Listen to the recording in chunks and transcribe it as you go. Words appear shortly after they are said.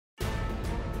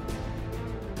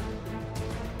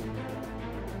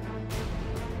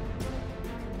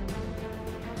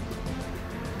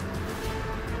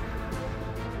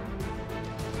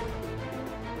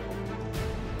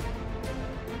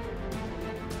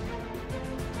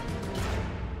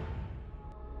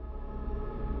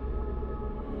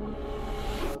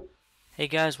Hey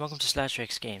guys, welcome to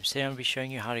 /Rex Games. Today I'm going to be showing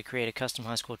you how to create a custom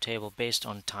high score table based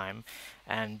on time,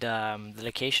 and the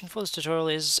location for this tutorial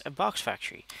is a box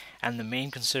factory, and the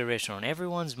main consideration on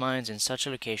everyone's minds in such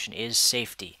a location is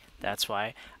safety. That's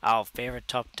why our favorite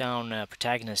top-down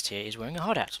protagonist here is wearing a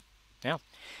hard hat. Yeah.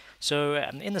 So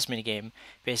in this minigame,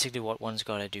 basically what one's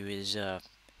got to do is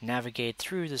navigate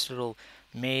through this little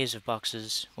maze of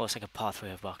boxes, well it's like a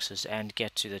pathway of boxes, and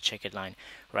get to the checkered line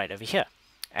right over here.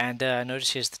 And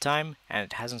notice here's the time, and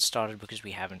it hasn't started because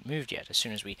we haven't moved yet. As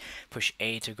soon as we push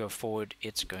A to go forward,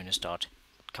 it's going to start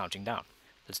counting down.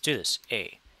 Let's do this.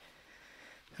 A.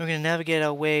 We're going to navigate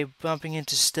our way, bumping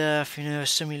into stuff,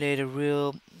 simulate a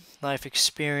real life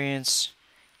experience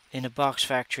in a box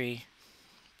factory,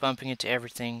 bumping into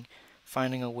everything,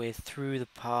 finding our way through the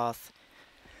path,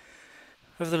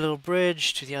 over the little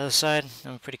bridge to the other side.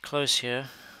 I'm pretty close here.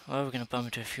 Well, we're going to bump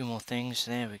into a few more things.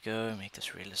 There we go. Make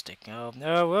this realistic. Oh,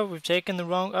 no. Well, we've taken the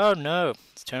wrong... Oh, no.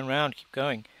 Let's turn around. Keep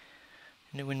going.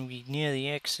 And when we near the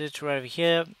exit, right over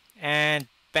here. And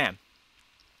bam.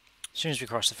 As soon as we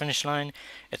cross the finish line,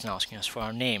 it's now asking us for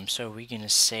our name. So we're going to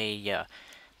say...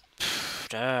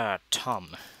 Tom.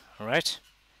 Alright.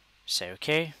 Say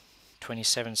OK.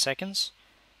 27 seconds.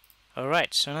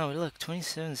 Alright, so now look,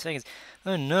 27 seconds.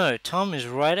 Oh no, Tom is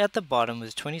right at the bottom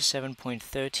with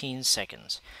 27.13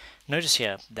 seconds. Notice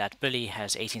here that Billy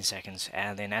has 18 seconds,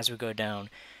 and then as we go down,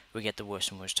 we get the worst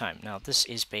and worst time. Now this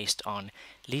is based on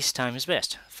least time is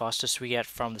best. The fastest we get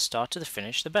from the start to the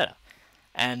finish, the better.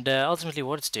 And ultimately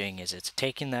what it's doing is it's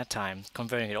taking that time,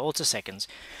 converting it all to seconds.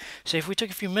 So if we took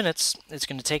a few minutes, it's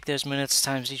going to take those minutes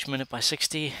times each minute by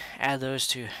 60, add those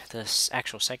to the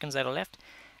actual seconds that are left,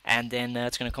 and then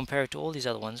it's going to compare it to all these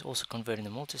other ones, also converting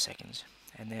them all to seconds,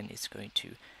 and then it's going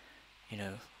to,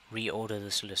 reorder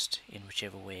this list in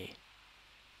whichever way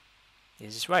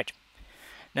is right.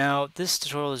 Now, this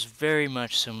tutorial is very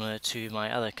much similar to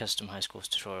my other custom high scores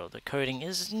tutorial. The coding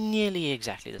is nearly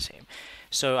exactly the same.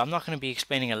 So I'm not going to be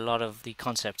explaining a lot of the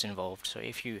concepts involved, so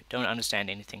if you don't understand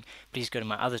anything, please go to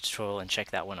my other tutorial and check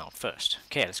that one out first.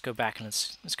 Okay, let's go back and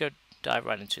let's go dive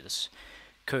right into this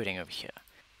coding over here.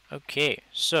 Okay,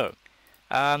 so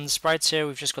the sprites here,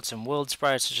 we've just got some world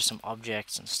sprites, just some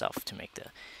objects and stuff to make the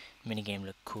minigame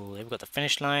look cool. We've got the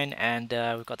finish line, and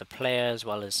we've got the player as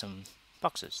well as some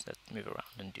boxes that move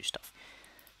around and do stuff.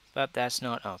 But that's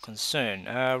not our concern.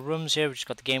 Rooms here, we've just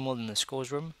got the game world and the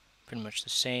scores room, pretty much the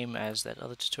same as that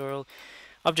other tutorial.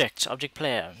 Object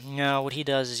player. Now what he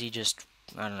does is he just,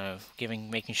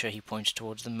 making sure he points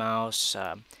towards the mouse,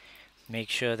 make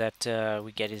sure that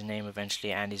we get his name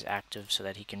eventually and he's active so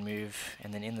that he can move.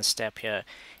 And then in the step here,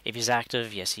 if he's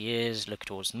active, yes he is, look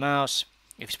towards the mouse.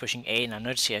 If he's pushing A, now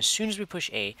notice here, as soon as we push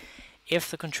A, if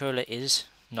the controller is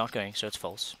not going, so it's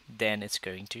false, then it's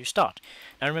going to start.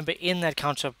 Now remember, in that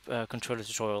counter controller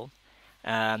tutorial,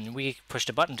 we pushed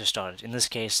a button to start it. In this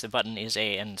case, the button is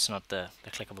A and it's not the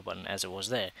clickable button as it was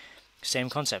there. Same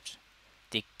concept.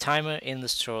 The timer in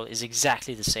this tutorial is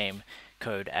exactly the same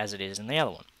code as it is in the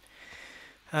other one.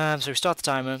 So we start the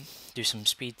timer, do some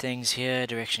speed things here,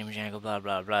 direction, image angle, blah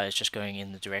blah blah. It's just going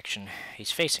in the direction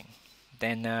he's facing.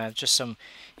 Then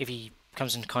if he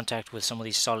comes in contact with some of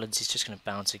these solids, he's just going to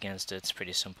bounce against it. It's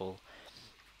pretty simple.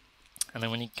 And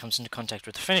then when he comes into contact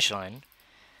with the finish line,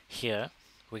 here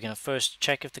we're going to first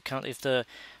check if the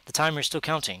timer is still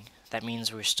counting. That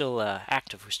means we're still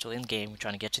active, we're still in game, we're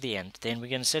trying to get to the end. Then we're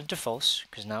going to set it to false,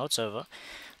 because now it's over.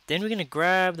 Then we're going to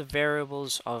grab the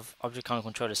variables of object counter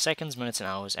controller seconds, minutes, and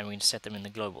hours, and we're going to set them in the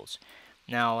globals.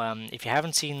 Now, if you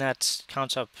haven't seen that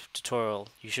count up tutorial,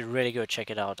 you should really go check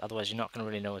it out, otherwise you're not going to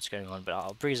really know what's going on, but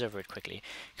I'll breeze over it quickly.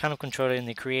 Count up controller in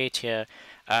the create here,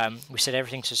 we set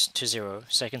everything to 0,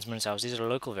 seconds, minutes, hours. These are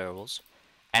local variables,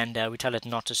 and we tell it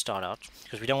not to start out,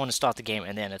 because we don't want to start the game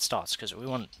and then it starts, because we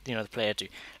want the player to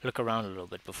look around a little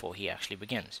bit before he actually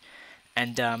begins.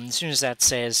 And as soon as that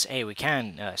says, hey, we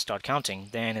can start counting,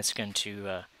 then it's going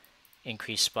to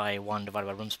increase by 1 divided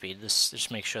by room speed. This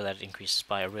just makes sure that it increases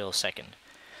by a real second.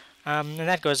 And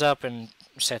that goes up and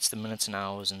sets the minutes and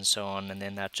hours and so on, and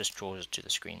then that just draws it to the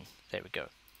screen. There we go.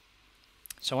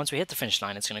 So once we hit the finish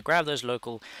line, it's going to grab those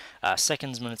local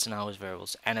seconds, minutes, and hours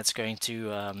variables, and it's going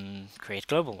to create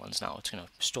global ones now. It's going to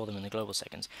store them in the global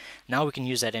seconds. Now we can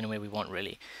use that any way we want,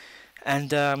 really.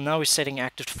 And now we're setting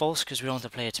active to false because we don't want the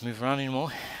player to move around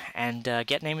anymore. And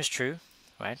get name is true,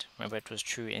 right? Remember it was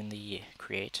true in the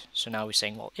create. So now we're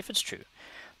saying, well, if it's true,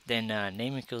 then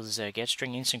name equals get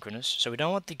string asynchronous. So we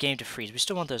don't want the game to freeze. We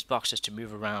still want those boxes to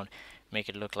move around, make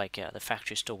it look like the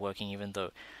factory is still working even though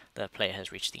the player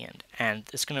has reached the end. And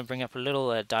it's going to bring up a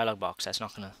little dialog box that's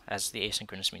not going to, as the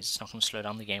asynchronous means, it's not going to slow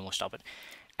down the game or stop it.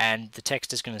 and the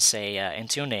text is going to say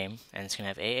enter your name, and it's going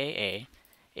to have AAA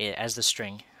as the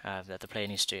string that the player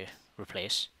needs to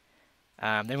replace.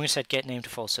 Then we're going to set get name to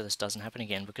false so this doesn't happen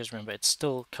again, because remember it's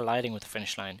still colliding with the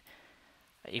finish line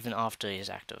even after it is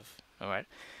active. Alright,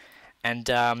 and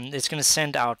it's going to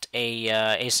send out a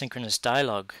asynchronous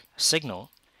dialog signal,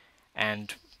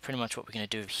 and pretty much what we're going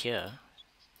to do here,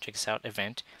 check this out,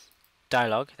 event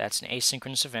dialog, that's an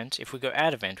asynchronous event. If we go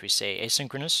add event, we say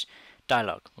asynchronous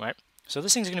dialog, right? So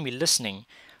this thing's going to be listening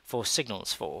for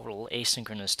signals, for all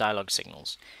asynchronous dialog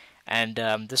signals. And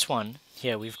this one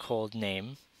here we've called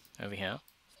name over here,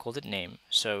 called it name.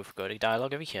 So if we go to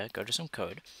dialog over here, go to some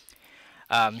code.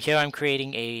 Here I'm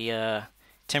creating a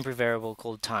temporary variable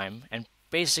called time, and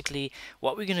basically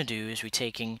what we're going to do is we're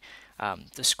taking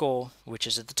the score, which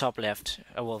is at the top left,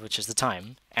 which is the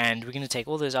time, and we're going to take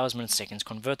all those hours, minutes, seconds,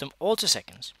 convert them all to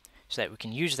seconds, so that we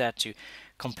can use that to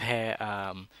compare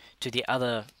to the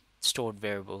other stored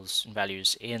variables and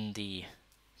values in the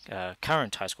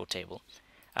current high score table.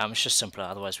 It's just simpler,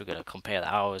 otherwise we're going to compare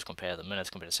the hours, compare the minutes,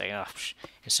 compare the seconds.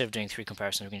 Instead of doing 3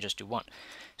 comparisons, we can just do 1.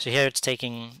 So here it's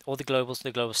taking all the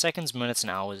global seconds, minutes,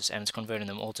 and hours, and it's converting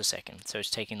them all to seconds. So it's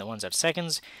taking the ones out of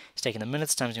seconds, it's taking the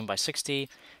minutes, timesing them by 60,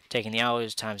 taking the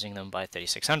hours, timesing them by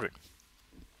 3600.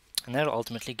 And that'll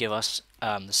ultimately give us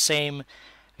the same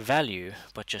value,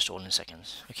 but just all in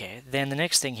seconds. Okay, then the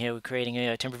next thing here, we're creating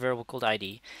a temporary variable called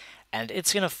ID, and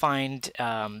it's going to find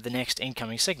the next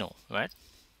incoming signal, right?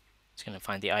 It's going to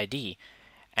find the ID,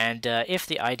 and if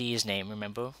the ID is name,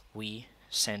 remember we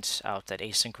sent out that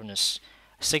asynchronous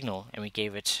signal and we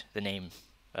gave it the name,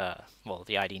 well,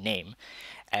 the ID name,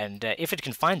 and if it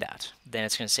can find that, then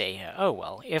it's going to say, oh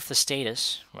well, if the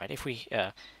status, right, if we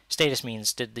status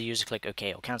means did the user click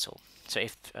OK or cancel. So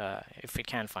if it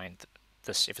can find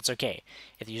this, if it's OK,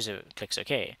 if the user clicks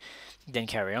OK, then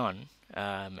carry on,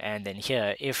 and then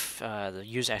here if the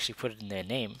user actually put it in their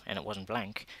name and it wasn't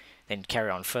blank, then carry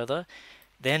on further.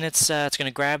 Then it's going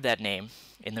to grab that name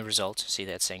in the result. See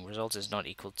that saying result is not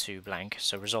equal to blank,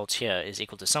 so results here is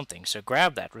equal to something. So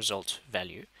grab that result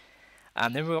value.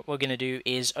 Then what we're going to do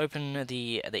is open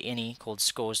the ini called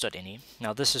scores.ini.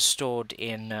 Now this is stored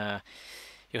in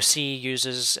your C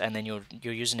users, and then your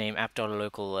username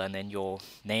app.local, and then your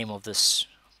name of this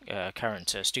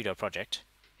current studio project.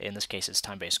 In this case, it's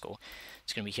time-based score.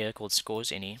 It's going to be here called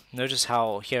scores.ini. Notice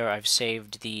how here I've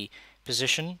saved the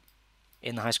position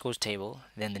in the high scores table,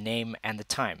 then the name and the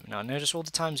time. Now notice all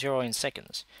the times here are in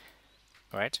seconds,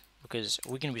 right? Because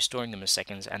we're going to be storing them as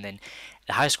seconds, and then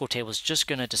the high score table is just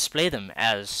going to display them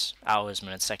as hours,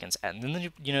 minutes, seconds, and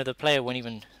then you know the player won't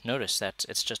even notice that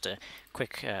it's just a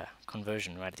quick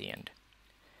conversion right at the end.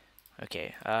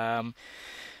 Okay,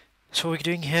 so what we're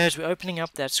doing here is we're opening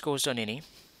up that scores.ini.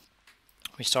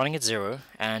 We're starting at 0,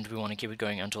 and we want to keep it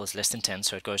going until it's less than 10,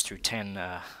 so it goes through 10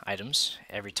 items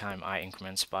every time I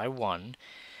increments by 1.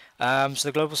 So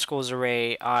the global scores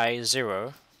array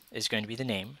I0 is going to be the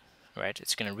name, right?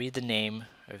 It's going to read the name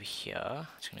over here.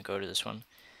 It's going to go to this one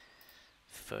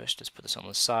first. Let's put this on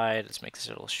the side. Let's make this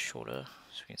a little shorter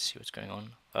so we can see what's going on.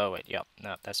 Oh wait, yeah,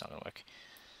 no, that's not going to work.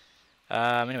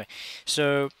 Anyway,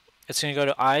 so it's going to go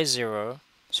to I0,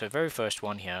 so very first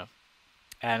one here,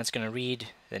 and it's going to read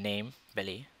the name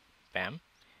Billy, bam.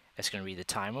 It's going to read the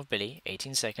time of Billy,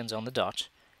 18 seconds on the dot,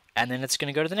 and then it's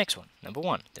going to go to the next one, number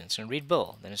 1. Then it's going to read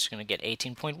Bill, then it's going to get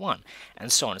 18.1,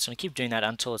 and so on. It's going to keep doing that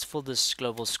until it's filled this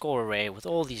global score array with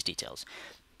all these details.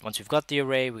 Once we've got the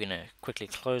array, we're going to quickly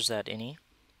close that ini,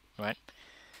 right?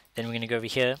 Then we're going to go over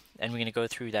here, and we're going to go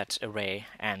through that array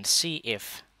and see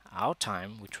if our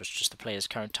time, which was just the player's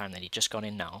current time that he just got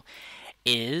in now,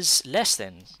 is less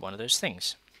than one of those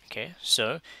things. Okay,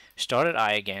 so start at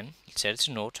I again, set it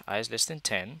to 0, I is less than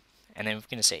 10, and then we're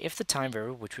going to say if the time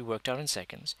variable, which we worked out in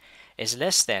seconds, is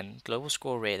less than global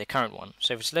score array, the current one.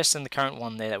 So if it's less than the current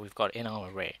one there that we've got in our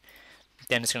array,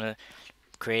 then it's going to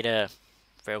create a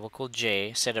variable called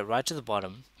j, set it right to the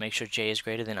bottom, make sure j is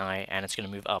greater than I, and it's going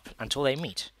to move up until they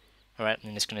meet. Alright,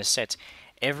 and it's going to set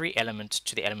every element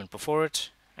to the element before it,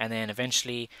 and then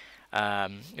eventually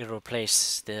it'll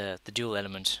replace the dual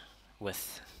element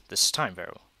with this time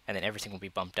variable, and then everything will be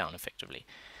bumped down effectively.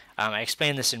 I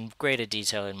explained this in greater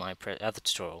detail in my other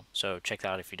tutorial, so check that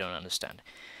out if you don't understand.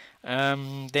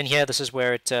 Then here, this is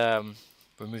where it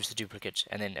removes the duplicate,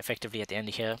 and then effectively at the end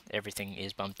of here, everything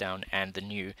is bumped down and the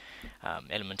new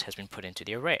element has been put into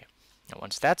the array. Now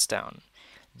once that's down,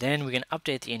 then we can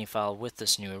update the ini file with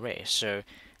this new array. So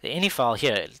the ini file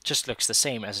here, it just looks the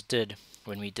same as it did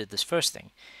when we did this first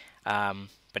thing.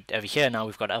 But over here now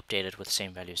we've got to update it with the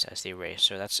same values as the array.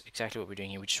 So that's exactly what we're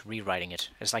doing here. We're just rewriting it.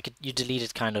 It's like you delete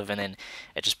it kind of, and then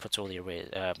it just puts all the array,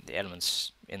 the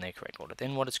elements in their correct order.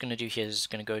 Then what it's going to do here is it's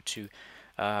going to go to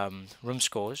room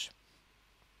scores,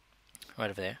 right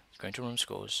over there. It's going to room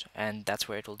scores, and that's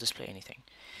where it will display anything.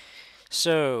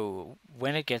 So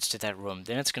when it gets to that room,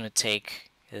 then it's going to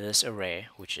take this array,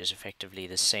 which is effectively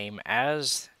the same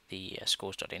as the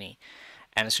scores.ne,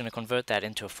 and it's going to convert that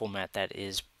into a format that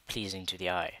is pleasing to the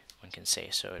eye, one can say.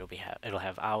 So it'll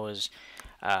have hours,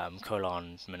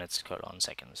 colon, minutes, colon,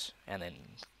 seconds, and then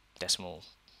decimal,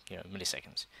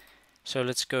 milliseconds. So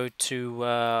let's go to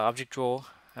object draw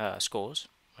scores.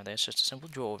 Right there, it's just a simple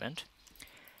draw event.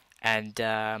 And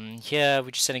here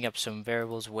we're just setting up some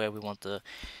variables where we want the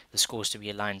scores to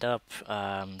be lined up,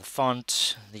 the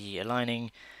font, the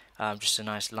aligning, just a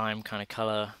nice lime kind of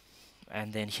color.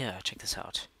 And then here, check this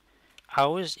out.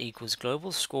 Hours equals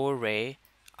global score array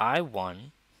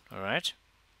I1, alright?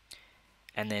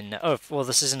 And then, oh, well,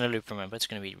 this isn't a loop, remember. It's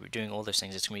going to be doing all those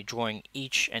things. It's going to be drawing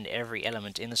each and every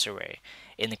element in this array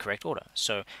in the correct order.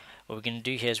 So what we're going to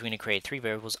do here is we're going to create 3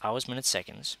 variables, hours, minutes,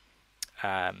 seconds,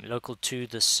 local to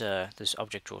this this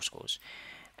object draw scores,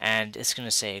 and it's going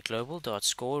to say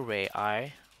global.score array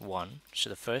I1. So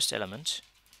the first element,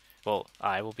 well,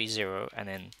 I will be 0, and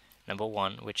then number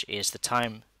 1, which is the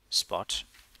time spot,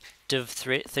 div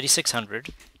 3600,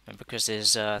 and because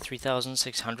there's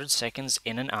 3600 seconds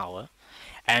in an hour,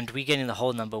 and we're getting the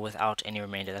whole number without any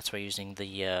remainder. That's why we're using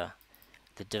the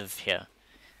div here.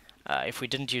 If we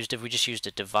didn't use div, we just used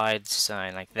a divide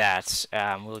sign like that,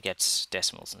 we'll get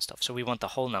decimals and stuff. So we want the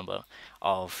whole number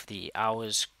of the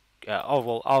hours,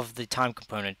 of the time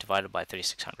component divided by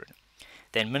 3600.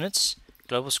 Then minutes,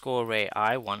 global score array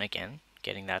I1 again,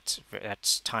 getting that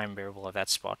time variable of that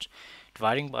spot,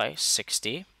 dividing by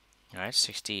 60, right?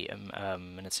 60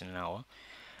 minutes in an hour.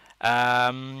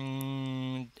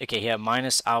 Okay, here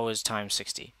minus hours times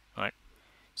 60, right?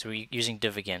 So we're using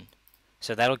div again.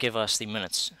 So that'll give us the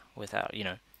minutes without,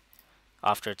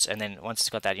 after it's, and then once it's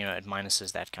got that, it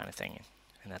minuses that kind of thing,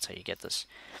 and that's how you get this.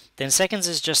 Then seconds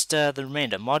is just the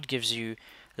remainder. Mod gives you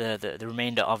the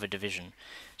remainder of a division.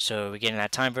 So we're getting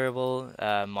that time variable,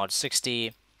 mod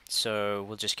 60, so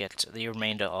we'll just get the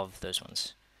remainder of those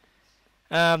ones.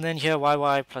 Then here,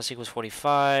 yy plus equals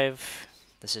 45.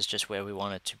 This is just where we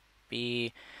want it to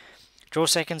be. Draw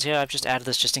seconds here, I've just added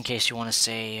this just in case you want to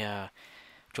say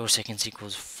draw seconds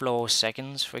equals floor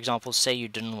seconds. For example, say you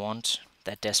didn't want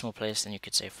that decimal place, then you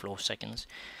could say floor seconds.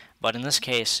 But in this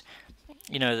case,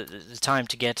 the time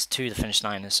to get to the finish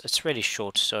line it's really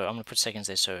short, so I'm going to put seconds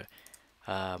there, so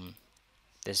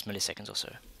there's milliseconds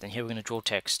also. Then here we're going to draw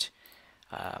text,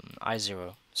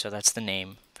 I0, so that's the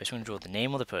name. First we're going to draw the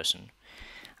name of the person.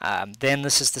 Then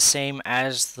this is the same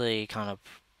as the kind of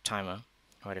timer.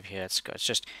 Right over here, it's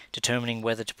just determining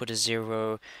whether to put a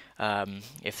 0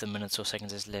 if the minutes or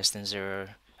seconds is less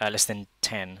than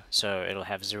 10, so it'll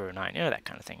have 0, 9, that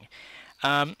kind of thing.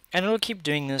 And it'll keep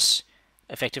doing this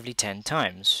effectively 10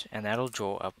 times, and that'll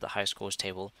draw up the high scores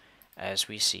table as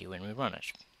we see when we run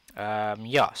it.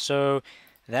 Yeah, so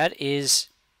that is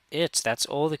it. That's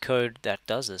all the code that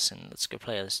does this, and let's go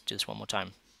play. Let's do this one more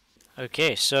time.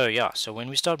 Okay, so yeah, so when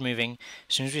we start moving,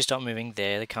 as soon as we start moving,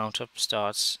 there the count up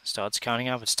starts counting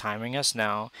up. It's timing us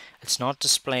now. It's not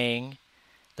displaying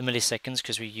the milliseconds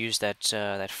because we used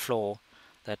that floor,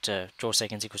 that draw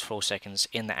seconds equals floor seconds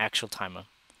in the actual timer.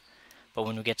 But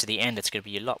when we get to the end, it's going to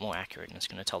be a lot more accurate, and it's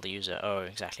going to tell the user,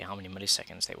 exactly how many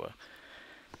milliseconds they were.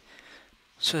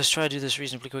 So let's try to do this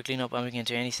reasonably quickly, not bumping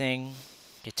into anything.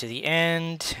 Get to the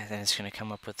end, and then it's going to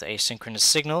come up with the asynchronous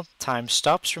signal. Time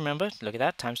stops, remember, look at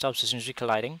that, time stops as soon as we're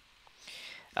colliding.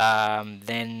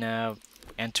 Then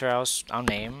enter our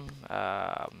name,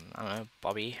 I don't know,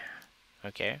 Bobby,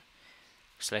 okay.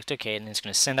 Select OK, and it's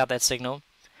going to send out that signal.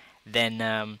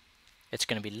 Then it's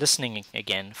going to be listening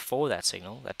again for that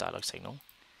signal, that dialog signal.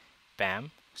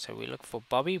 Bam. So we look for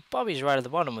Bobby. Bobby's right at the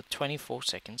bottom with 24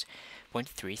 seconds,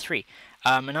 0.33.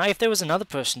 And now if there was another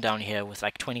person down here with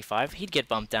like 25, he'd get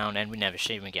bumped down and we never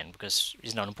see him again because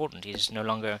he's not important. He's no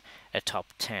longer a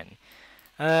top 10.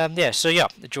 Yeah, so yeah,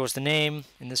 it draws the name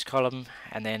in this column,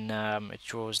 and then it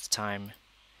draws the time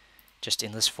just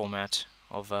in this format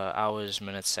of hours,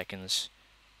 minutes, seconds,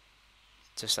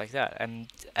 just like that. And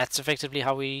that's effectively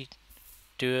how we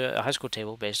do a high score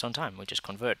table based on time. We just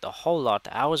convert the whole lot,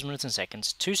 the hours, minutes, and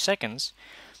seconds, to seconds.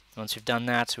 Once we've done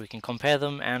that, we can compare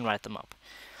them and write them up.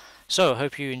 So,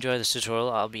 hope you enjoy this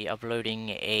tutorial. I'll be uploading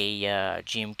a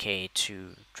GMK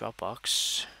to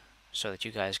Dropbox so that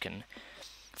you guys can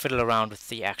fiddle around with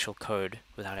the actual code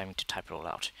without having to type it all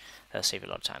out. That'll save you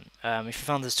a lot of time. If you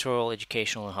found this tutorial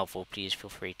educational and helpful, please feel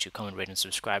free to comment, rate, and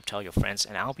subscribe, tell your friends,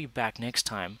 and I'll be back next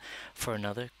time for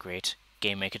another great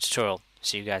GameMaker tutorial.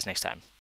 See you guys next time.